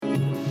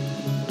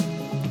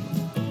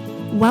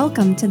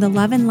Welcome to the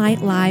Love and Light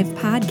Live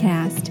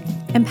podcast,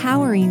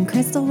 empowering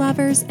crystal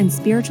lovers and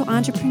spiritual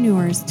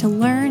entrepreneurs to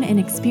learn and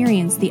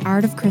experience the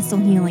art of crystal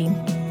healing.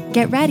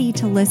 Get ready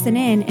to listen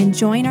in and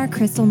join our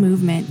crystal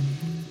movement.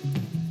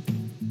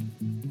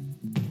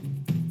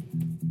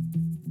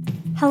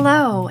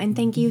 Hello, and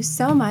thank you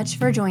so much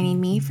for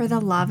joining me for the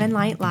Love and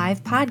Light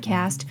Live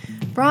podcast,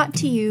 brought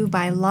to you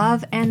by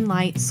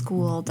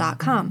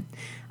loveandlightschool.com.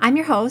 I'm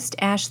your host,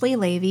 Ashley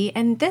Levy,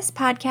 and this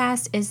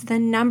podcast is the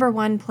number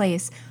one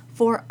place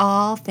for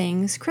all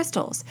things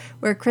crystals,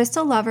 where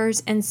crystal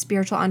lovers and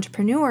spiritual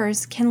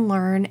entrepreneurs can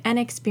learn and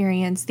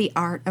experience the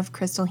art of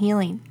crystal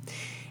healing.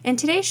 In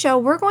today's show,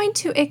 we're going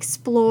to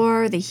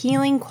explore the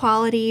healing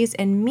qualities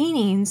and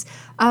meanings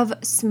of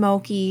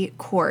smoky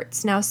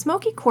quartz. Now,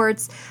 smoky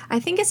quartz, I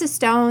think, is a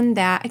stone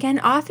that, again,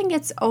 often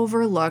gets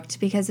overlooked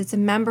because it's a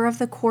member of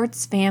the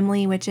quartz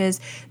family, which is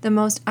the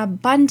most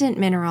abundant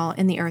mineral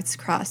in the Earth's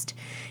crust.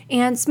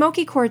 And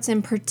smoky quartz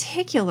in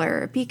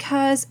particular,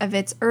 because of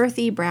its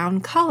earthy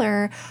brown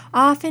color,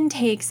 often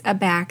takes a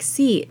back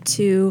seat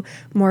to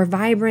more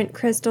vibrant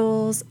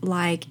crystals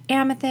like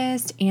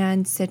amethyst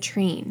and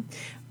citrine.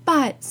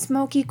 But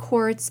smoky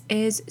quartz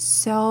is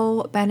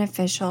so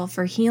beneficial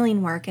for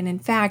healing work, and in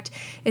fact,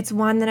 it's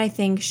one that I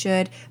think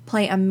should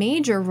play a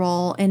major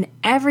role in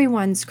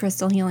everyone's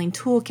crystal healing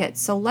toolkit.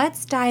 So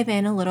let's dive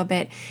in a little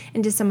bit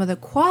into some of the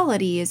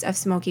qualities of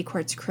smoky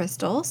quartz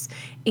crystals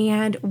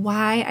and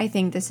why I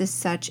think this is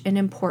such an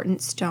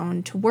important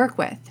stone to work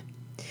with.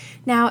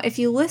 Now, if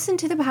you listened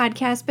to the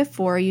podcast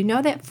before, you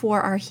know that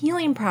for our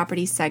healing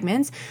properties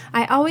segments,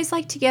 I always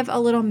like to give a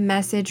little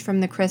message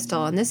from the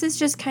crystal. And this is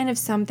just kind of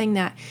something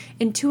that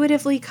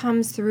intuitively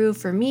comes through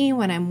for me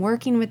when I'm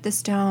working with the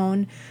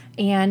stone.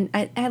 And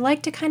I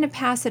like to kind of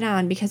pass it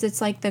on because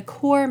it's like the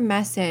core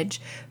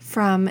message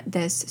from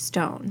this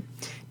stone.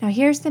 Now,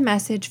 here's the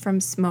message from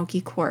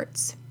smoky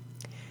quartz.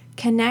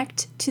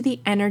 Connect to the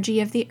energy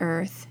of the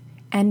earth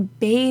and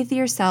bathe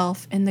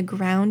yourself in the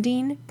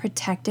grounding,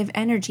 protective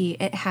energy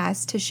it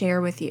has to share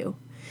with you.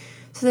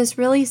 So this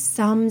really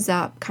sums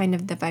up kind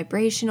of the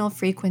vibrational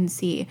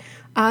frequency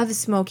of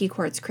smoky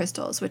quartz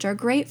crystals, which are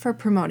great for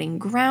promoting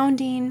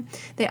grounding.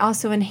 They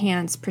also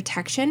enhance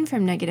protection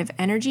from negative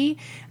energy.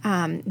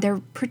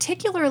 They're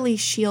particularly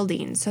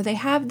shielding. So they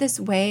have this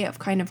way of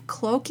kind of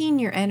cloaking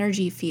your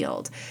energy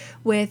field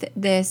with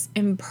this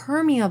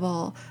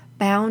impermeable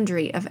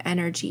boundary of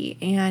energy.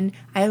 And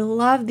I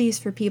love these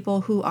for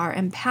people who are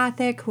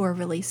empathic, who are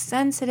really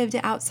sensitive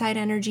to outside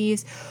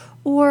energies,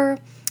 or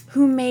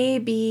who may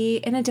be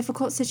in a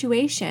difficult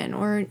situation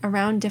or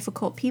around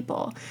difficult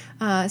people.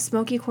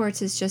 Smoky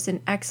quartz is just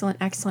an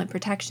excellent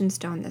protection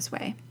stone this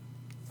way.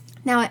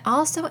 Now, it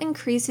also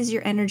increases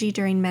your energy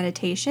during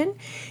meditation,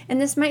 and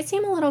this might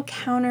seem a little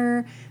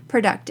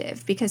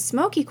counterproductive because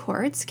smoky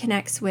quartz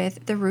connects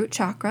with the root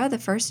chakra, the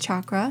first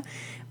chakra.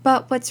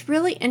 But what's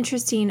really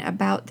interesting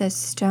about this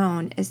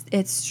stone is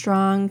its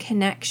strong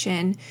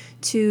connection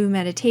to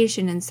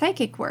meditation and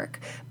psychic work.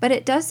 But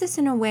it does this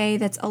in a way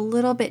that's a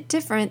little bit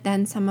different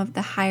than some of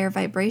the higher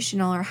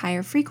vibrational or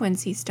higher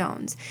frequency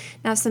stones.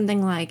 Now,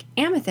 something like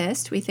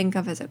amethyst, we think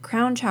of as a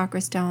crown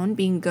chakra stone,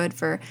 being good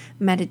for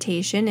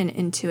meditation and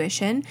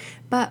intuition.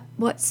 But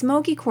what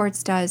smoky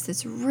quartz does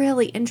that's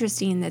really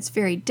interesting, that's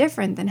very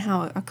different than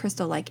how a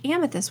crystal like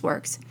amethyst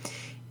works,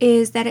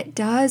 is that it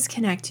does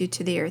connect you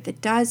to the earth.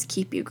 It does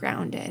keep you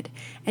grounded.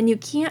 And you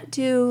can't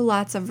do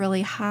lots of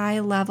really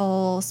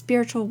high-level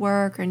spiritual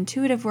work or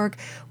intuitive work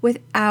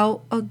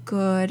without a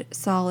good,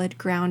 solid,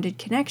 grounded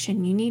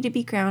connection. You need to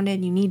be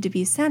grounded. You need to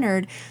be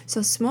centered.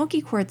 So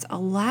smoky quartz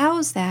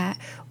allows that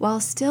while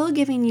still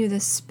giving you the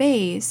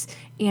space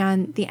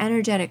and the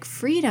energetic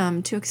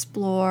freedom to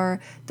explore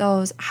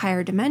those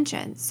higher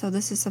dimensions. So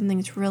this is something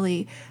that's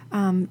really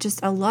just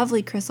a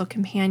lovely crystal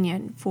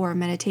companion for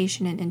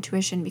meditation and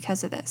intuition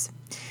because of this.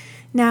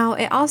 Now,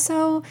 it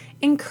also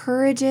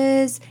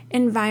encourages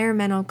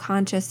environmental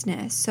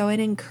consciousness. So it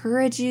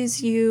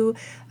encourages you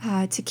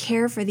to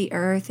care for the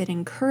earth. It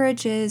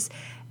encourages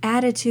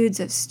attitudes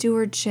of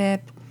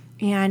stewardship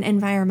and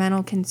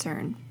environmental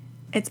concern.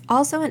 It's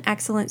also an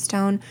excellent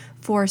stone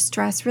for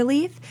stress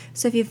relief.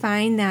 So if you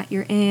find that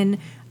you're in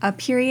a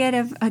period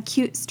of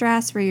acute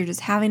stress where you're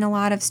just having a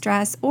lot of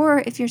stress,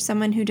 or if you're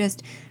someone who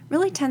just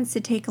really tends to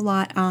take a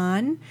lot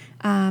on,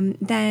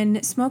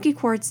 then smoky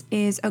quartz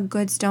is a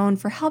good stone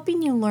for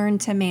helping you learn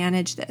to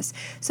manage this.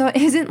 So it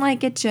isn't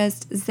like it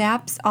just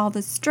zaps all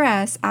the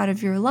stress out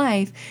of your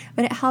life,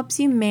 but it helps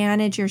you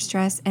manage your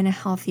stress in a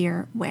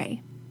healthier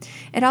way.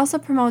 It also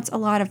promotes a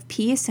lot of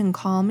peace and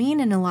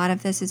calming, and a lot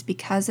of this is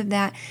because of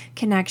that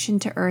connection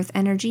to earth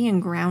energy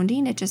and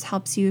grounding. It just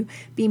helps you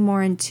be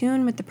more in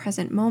tune with the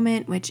present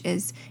moment, which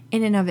is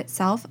in and of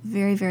itself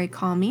very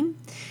calming.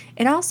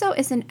 It also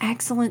is an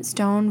excellent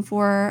stone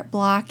for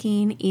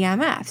blocking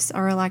EMFs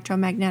or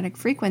electromagnetic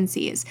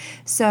frequencies.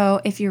 So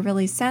if you're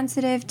really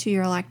sensitive to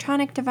your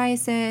electronic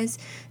devices,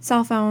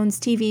 cell phones,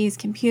 TVs,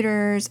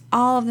 computers,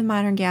 all of the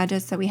modern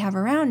gadgets that we have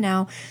around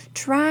now,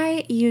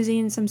 try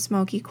using some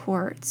smoky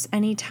quartz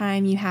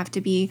anytime you have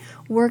to be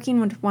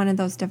working with one of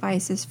those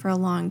devices for a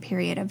long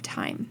period of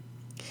time.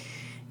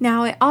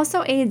 Now, it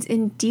also aids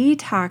in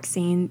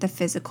detoxing the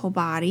physical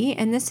body,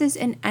 and this is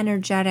an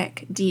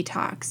energetic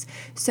detox.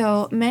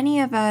 So many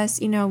of us,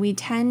 we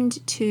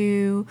tend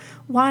to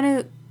want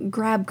to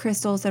grab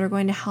crystals that are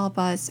going to help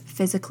us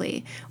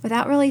physically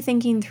without really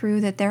thinking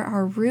through that there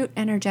are root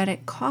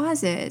energetic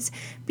causes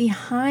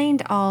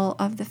behind all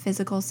of the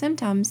physical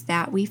symptoms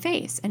that we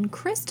face. And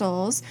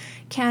crystals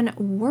can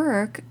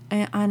work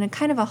on a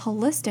kind of a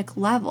holistic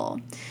level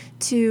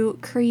to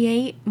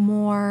create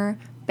more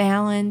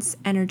balance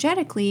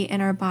energetically in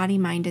our body,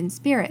 mind, and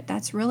spirit.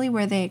 That's really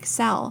where they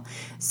excel.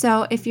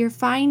 So if you're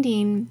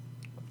finding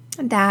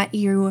that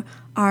you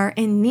are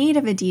in need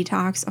of a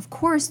detox, of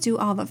course, do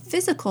all the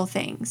physical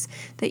things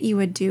that you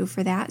would do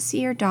for that.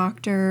 See your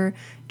doctor,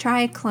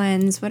 try a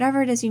cleanse,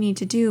 whatever it is you need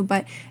to do.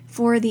 But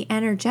for the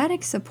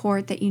energetic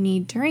support that you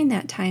need during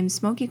that time,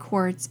 smoky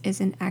quartz is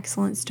an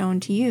excellent stone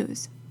to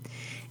use.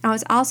 Now,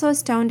 it's also a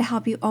stone to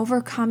help you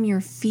overcome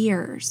your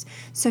fears.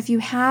 So if you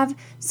have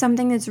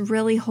something that's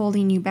really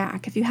holding you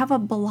back, if you have a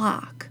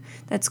block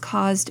that's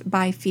caused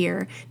by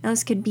fear, now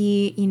this could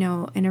be,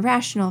 an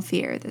irrational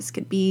fear. This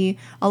could be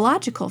a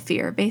logical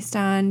fear based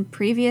on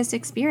previous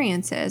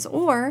experiences,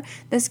 or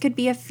this could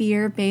be a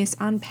fear based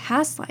on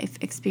past life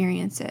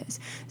experiences.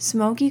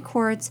 Smoky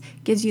quartz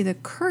gives you the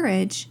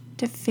courage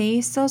to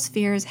face those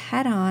fears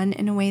head on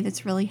in a way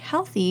that's really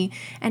healthy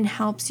and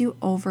helps you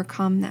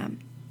overcome them.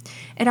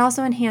 It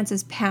also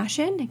enhances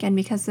passion, again,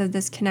 because of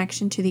this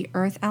connection to the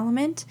earth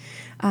element.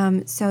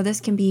 So this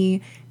can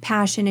be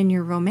passion in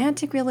your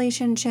romantic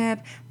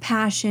relationship,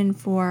 passion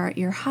for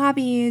your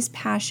hobbies,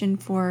 passion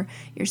for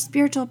your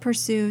spiritual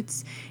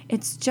pursuits.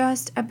 It's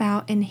just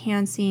about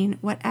enhancing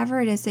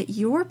whatever it is that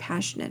you're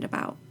passionate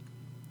about.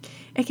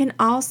 It can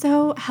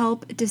also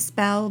help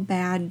dispel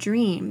bad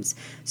dreams.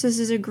 So this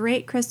is a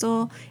great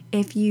crystal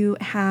if you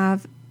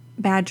have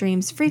bad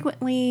dreams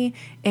frequently,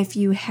 if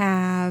you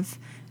have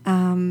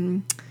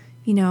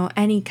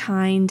any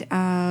kind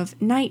of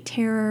night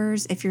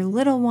terrors, if your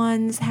little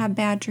ones have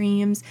bad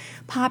dreams,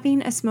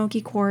 popping a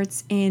smoky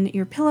quartz in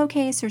your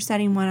pillowcase or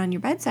setting one on your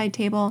bedside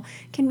table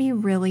can be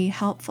really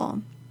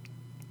helpful.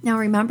 Now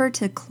remember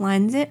to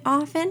cleanse it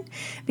often,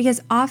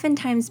 because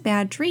oftentimes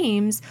bad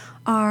dreams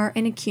are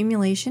an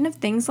accumulation of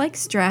things like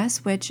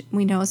stress, which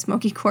we know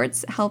smoky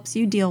quartz helps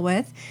you deal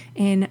with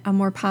in a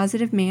more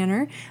positive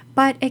manner,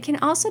 but it can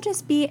also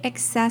just be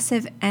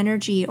excessive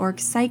energy or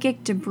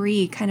psychic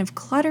debris kind of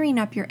cluttering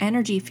up your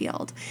energy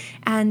field.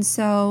 And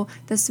so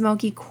the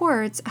smoky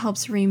quartz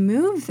helps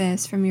remove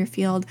this from your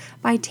field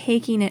by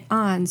taking it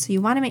on. So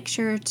you want to make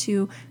sure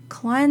to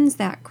cleanse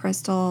that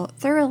crystal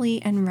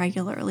thoroughly and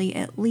regularly,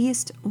 at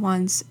least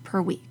once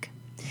per week.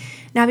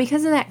 Now,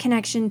 because of that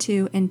connection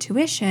to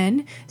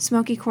intuition,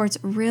 smoky quartz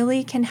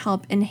really can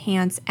help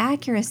enhance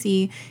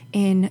accuracy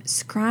in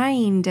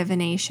scrying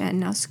divination.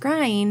 Now,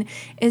 scrying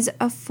is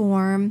a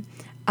form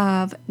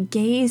of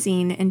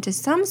gazing into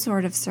some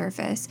sort of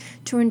surface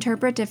to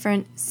interpret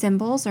different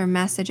symbols or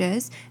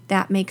messages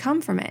that may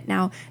come from it.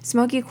 Now,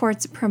 smoky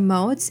quartz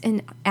promotes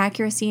an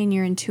accuracy in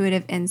your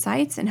intuitive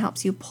insights and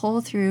helps you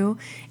pull through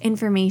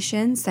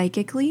information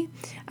psychically.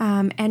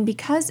 And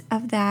because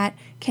of that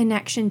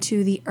connection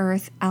to the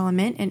earth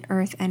element and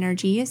earth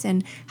energies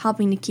and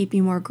helping to keep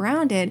you more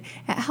grounded,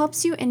 it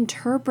helps you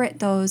interpret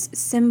those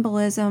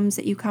symbolisms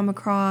that you come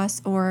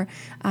across or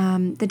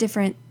the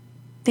different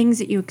things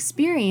that you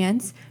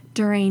experience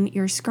during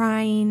your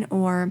scrying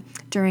or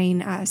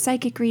during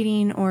psychic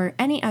reading or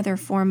any other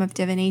form of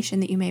divination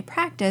that you may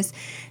practice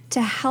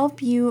to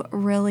help you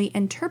really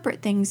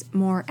interpret things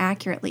more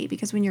accurately.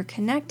 Because when you're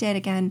connected,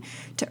 again,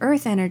 to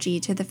earth energy,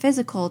 to the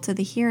physical, to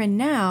the here and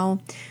now,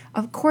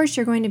 of course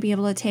you're going to be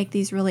able to take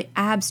these really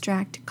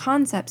abstract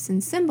concepts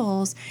and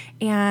symbols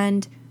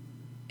and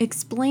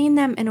explain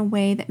them in a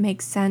way that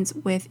makes sense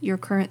with your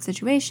current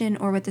situation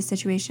or with the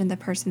situation of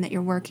the person that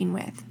you're working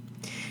with.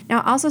 Now,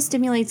 it also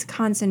stimulates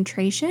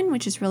concentration,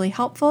 which is really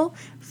helpful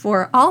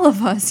for all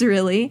of us,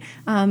 really.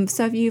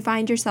 So if you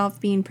find yourself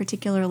being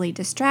particularly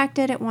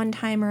distracted at one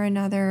time or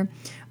another,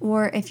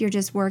 or if you're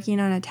just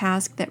working on a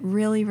task that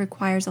really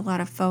requires a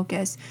lot of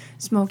focus,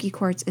 smoky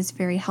quartz is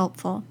very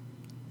helpful.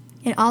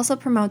 It also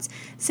promotes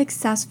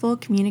successful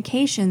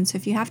communication. So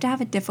if you have to have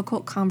a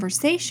difficult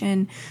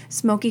conversation,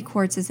 smoky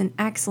quartz is an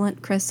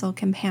excellent crystal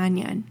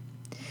companion.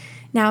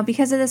 Now,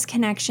 because of this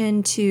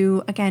connection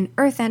to, again,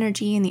 earth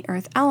energy and the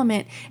earth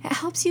element, it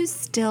helps you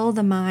still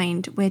the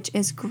mind, which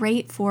is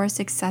great for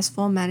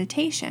successful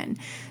meditation.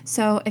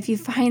 So if you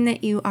find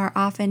that you are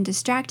often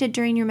distracted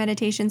during your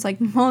meditations, like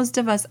most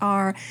of us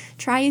are,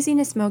 try using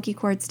a smoky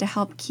quartz to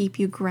help keep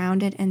you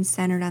grounded and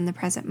centered on the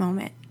present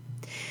moment.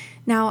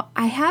 Now,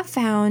 I have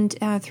found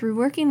through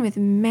working with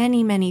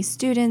many, many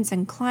students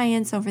and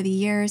clients over the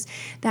years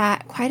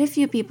that quite a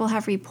few people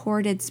have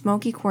reported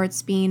smoky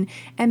quartz being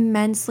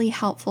immensely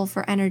helpful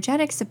for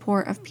energetic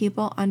support of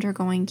people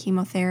undergoing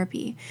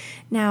chemotherapy.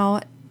 Now,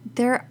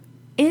 there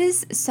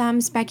is some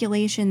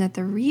speculation that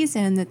the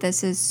reason that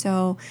this is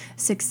so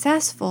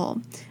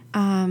successful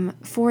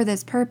for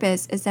this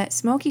purpose is that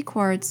smoky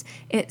quartz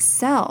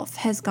itself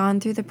has gone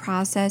through the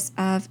process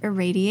of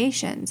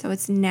irradiation. So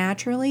it's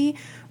naturally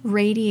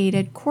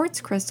radiated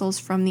quartz crystals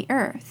from the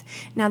earth.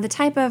 Now, the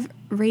type of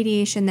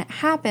radiation that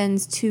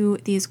happens to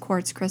these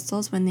quartz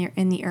crystals when they're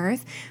in the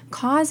earth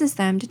causes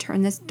them to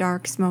turn this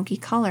dark smoky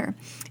color.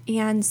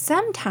 And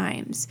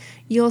sometimes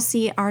you'll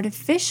see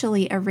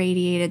artificially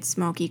irradiated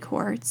smoky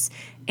quartz.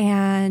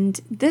 And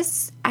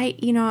this,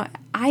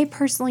 I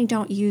personally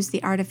don't use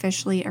the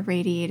artificially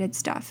irradiated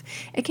stuff.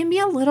 It can be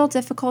a little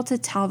difficult to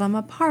tell them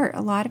apart.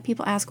 A lot of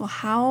people ask, well,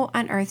 how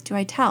on earth do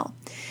I tell?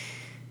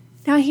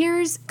 Now,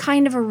 here's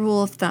kind of a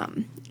rule of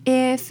thumb.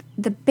 If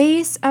the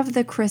base of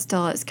the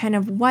crystal is kind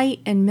of white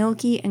and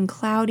milky and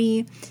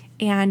cloudy,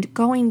 and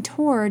going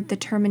toward the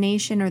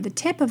termination or the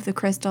tip of the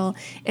crystal,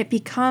 it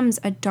becomes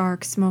a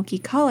dark smoky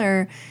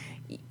color,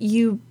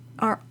 you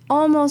are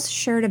almost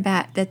sure to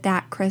bet that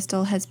that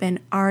crystal has been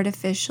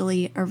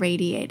artificially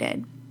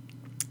irradiated.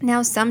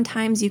 Now,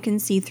 sometimes you can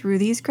see through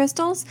these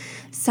crystals.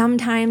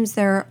 Sometimes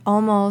they're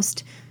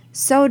almost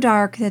so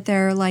dark that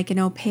they're like an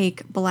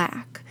opaque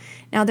black.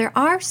 Now, there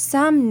are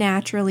some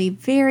naturally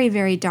very,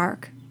 very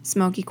dark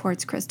smoky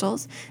quartz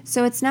crystals,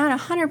 so it's not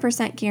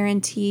 100%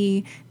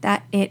 guarantee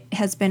that it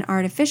has been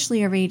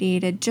artificially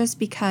irradiated just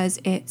because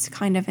it's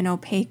kind of an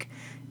opaque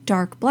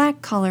dark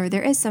black color.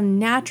 There is some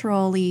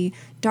naturally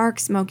dark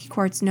smoky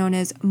quartz known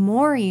as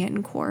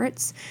Morian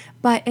quartz,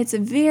 but it's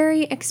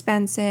very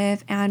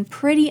expensive and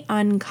pretty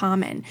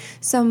uncommon.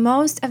 So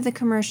most of the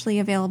commercially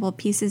available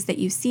pieces that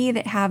you see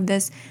that have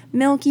this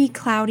milky,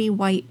 cloudy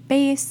white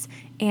base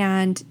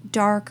and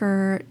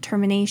darker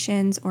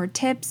terminations or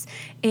tips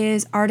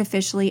is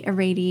artificially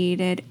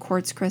irradiated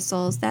quartz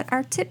crystals that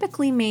are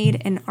typically made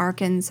in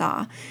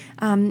Arkansas.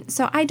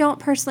 So I don't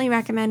personally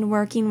recommend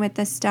working with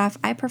this stuff.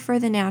 I prefer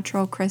the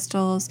natural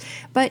crystals,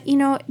 but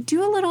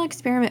do a little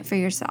experiment for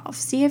yourself.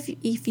 See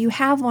if you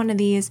have one of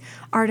these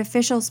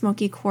artificial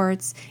smoky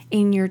quartz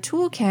in your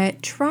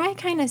toolkit, try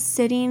kind of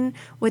sitting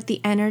with the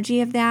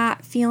energy of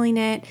that, feeling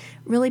it,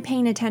 really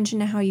paying attention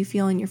to how you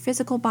feel in your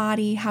physical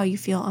body, how you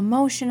feel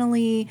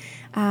emotionally,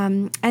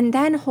 and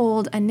then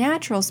hold a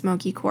natural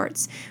smoky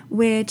quartz,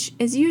 which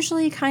is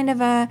usually kind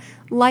of a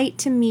light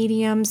to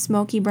medium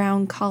smoky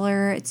brown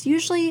color. It's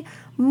usually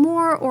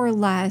more or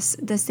less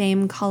the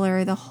same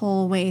color the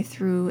whole way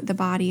through the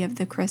body of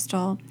the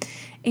crystal.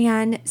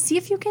 And see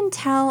if you can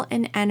tell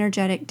an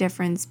energetic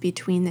difference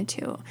between the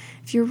two.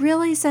 If you're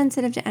really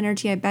sensitive to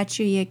energy, I bet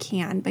you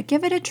can, but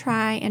give it a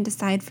try and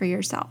decide for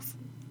yourself.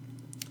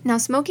 Now,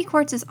 smoky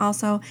quartz is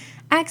also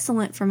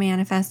excellent for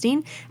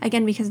manifesting,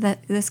 again, because of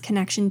this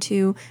connection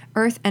to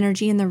earth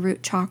energy and the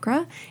root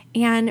chakra,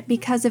 and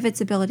because of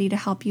its ability to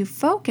help you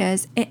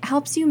focus, it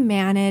helps you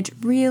manage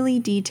really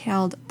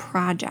detailed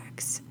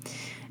projects.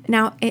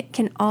 Now, it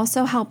can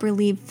also help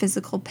relieve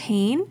physical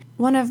pain.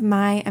 One of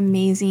my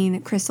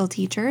amazing crystal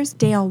teachers,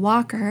 Dale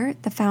Walker,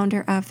 the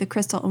founder of the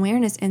Crystal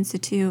Awareness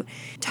Institute,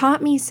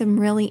 taught me some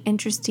really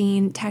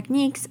interesting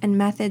techniques and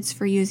methods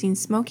for using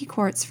smoky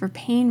quartz for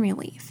pain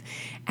relief.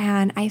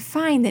 And I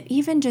find that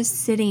even just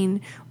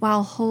sitting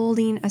while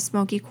holding a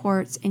smoky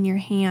quartz in your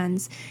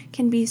hands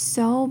can be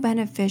so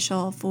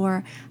beneficial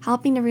for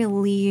helping to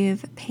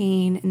relieve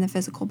pain in the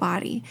physical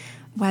body,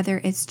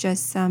 whether it's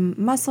just some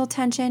muscle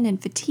tension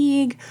and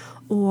fatigue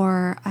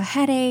or a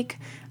headache,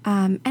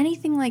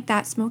 anything like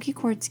that. Smoky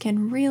quartz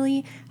can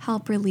really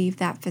help relieve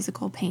that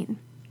physical pain.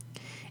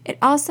 It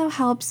also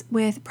helps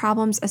with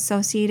problems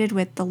associated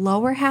with the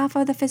lower half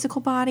of the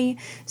physical body,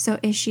 so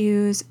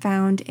issues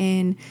found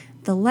in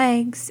the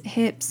legs,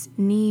 hips,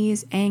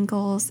 knees,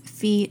 ankles,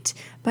 feet,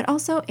 but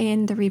also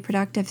in the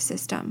reproductive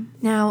system.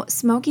 Now,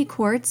 smoky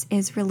quartz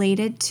is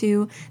related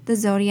to the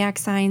zodiac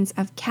signs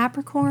of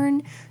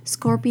Capricorn,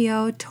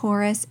 Scorpio,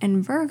 Taurus,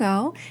 and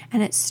Virgo,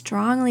 and it's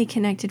strongly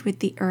connected with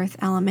the earth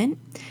element.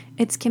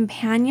 Its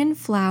companion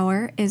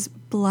flower is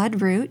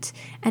bloodroot,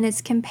 and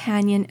its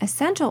companion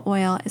essential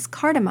oil is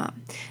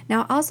cardamom.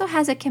 Now, it also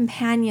has a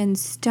companion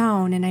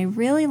stone, and I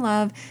really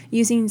love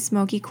using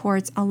smoky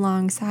quartz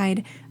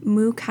alongside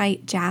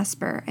Mookaite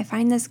jasper. I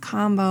find this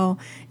combo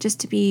just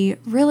to be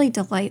really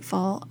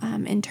delightful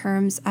in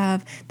terms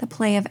of the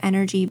play of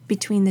energy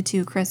between the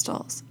two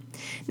crystals.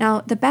 Now,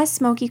 the best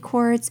smoky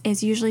quartz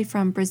is usually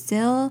from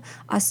Brazil,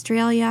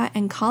 Australia,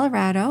 and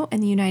Colorado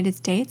in the United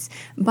States,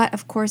 but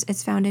of course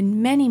it's found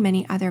in many,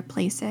 many other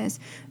places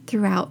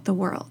throughout the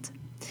world.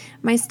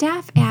 My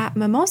staff at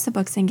Mimosa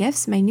Books and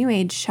Gifts, my New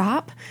Age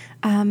shop,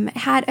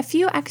 had a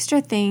few extra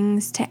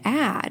things to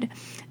add.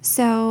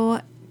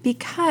 So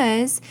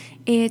because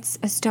it's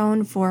a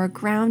stone for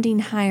grounding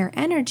higher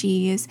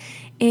energies,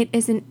 it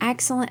is an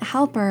excellent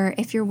helper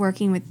if you're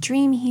working with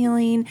dream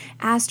healing,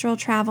 astral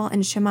travel,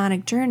 and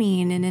shamanic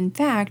journeying. And in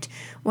fact,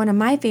 one of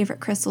my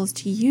favorite crystals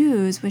to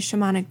use with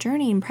shamanic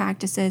journeying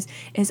practices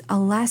is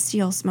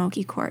Alestial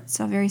smoky quartz,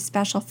 so a very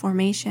special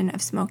formation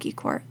of smoky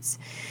quartz.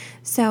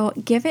 So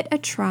give it a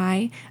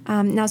try.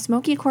 Now,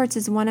 smoky quartz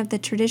is one of the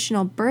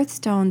traditional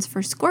birthstones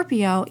for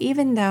Scorpio,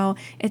 even though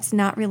it's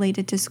not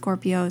related to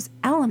Scorpio's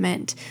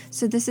element.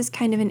 So this is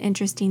kind of an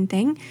interesting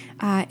thing.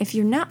 If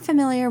you're not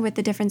familiar with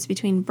the difference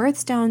between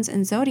birthstones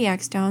and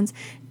zodiac stones,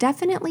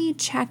 definitely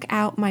check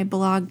out my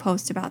blog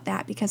post about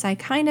that, because I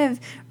kind of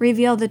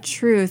reveal the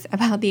truth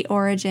about the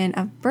origin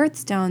of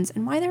birthstones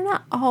and why they're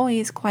not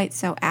always quite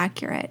so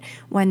accurate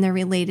when they're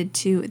related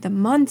to the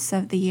months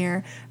of the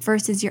year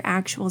versus your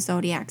actual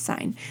zodiac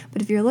sign.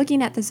 But if you're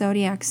looking at the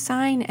zodiac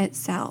sign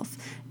itself,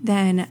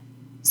 then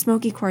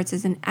smoky quartz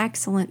is an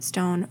excellent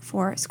stone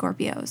for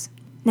Scorpios.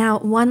 Now,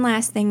 one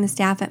last thing the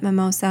staff at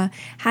Mimosa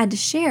had to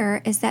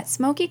share is that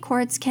smoky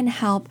quartz can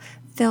help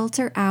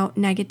filter out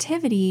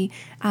negativity,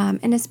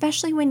 and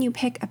especially when you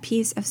pick a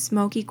piece of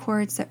smoky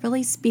quartz that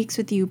really speaks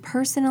with you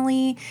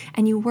personally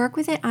and you work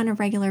with it on a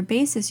regular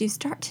basis, you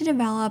start to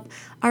develop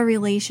a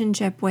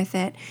relationship with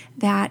it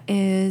that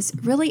is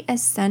really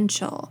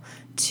essential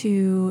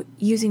to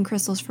using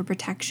crystals for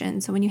protection.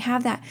 So when you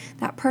have that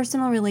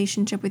personal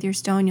relationship with your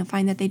stone, you'll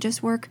find that they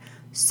just work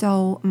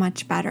so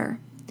much better.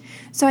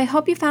 So I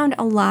hope you found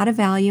a lot of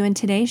value in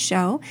today's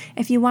show.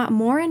 If you want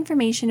more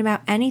information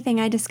about anything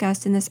I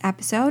discussed in this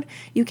episode,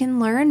 you can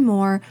learn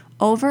more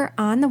over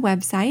on the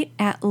website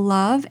at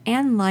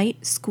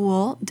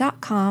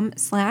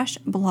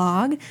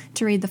loveandlightschool.com/blog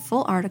to read the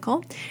full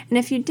article. And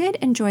if you did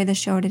enjoy the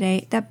show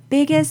today, the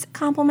biggest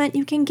compliment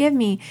you can give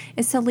me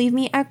is to leave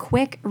me a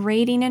quick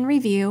rating and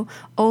review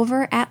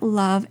over at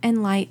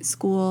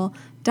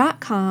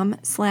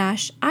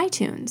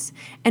loveandlightschool.com/iTunes.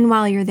 And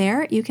while you're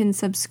there, you can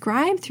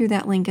subscribe through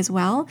that link as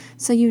well,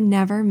 so you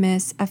never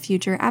miss a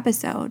future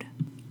episode.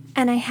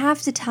 And I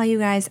have to tell you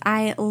guys,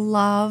 I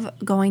love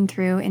going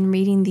through and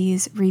reading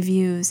these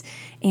reviews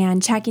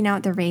and checking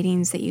out the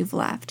ratings that you've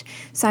left.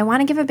 So I want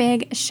to give a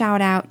big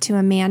shout out to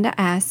Amanda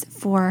S.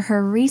 for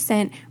her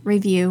recent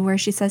review where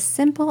she says,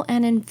 "Simple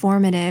and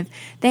informative.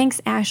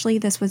 Thanks, Ashley.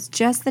 This was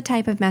just the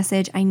type of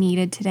message I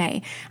needed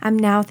today. I'm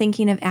now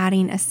thinking of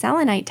adding a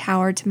selenite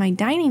tower to my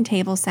dining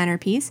table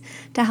centerpiece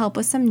to help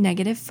with some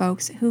negative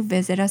folks who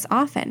visit us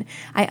often.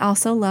 I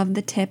also love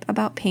the tip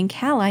about pink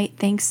halite.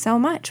 Thanks so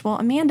much." Well,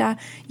 Amanda,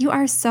 you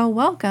are so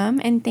welcome,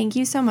 and thank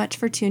you so much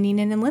for tuning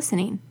in and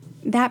listening.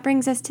 That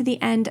brings us to the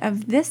end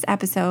of this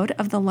episode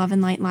of the Love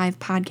and Light Live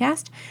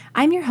podcast.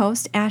 I'm your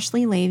host,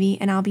 Ashley Levy,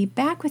 and I'll be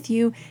back with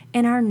you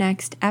in our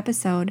next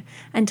episode.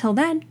 Until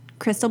then,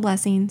 crystal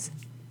blessings.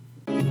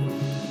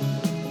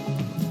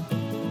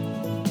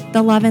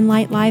 The Love and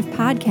Light Live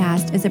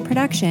podcast is a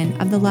production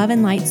of the Love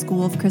and Light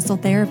School of Crystal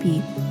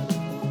Therapy.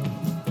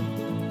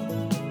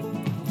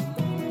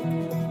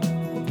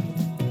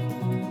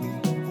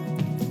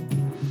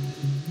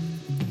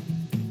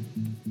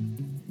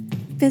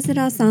 Visit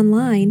us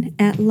online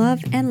at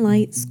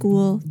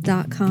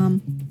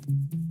loveandlightschool.com.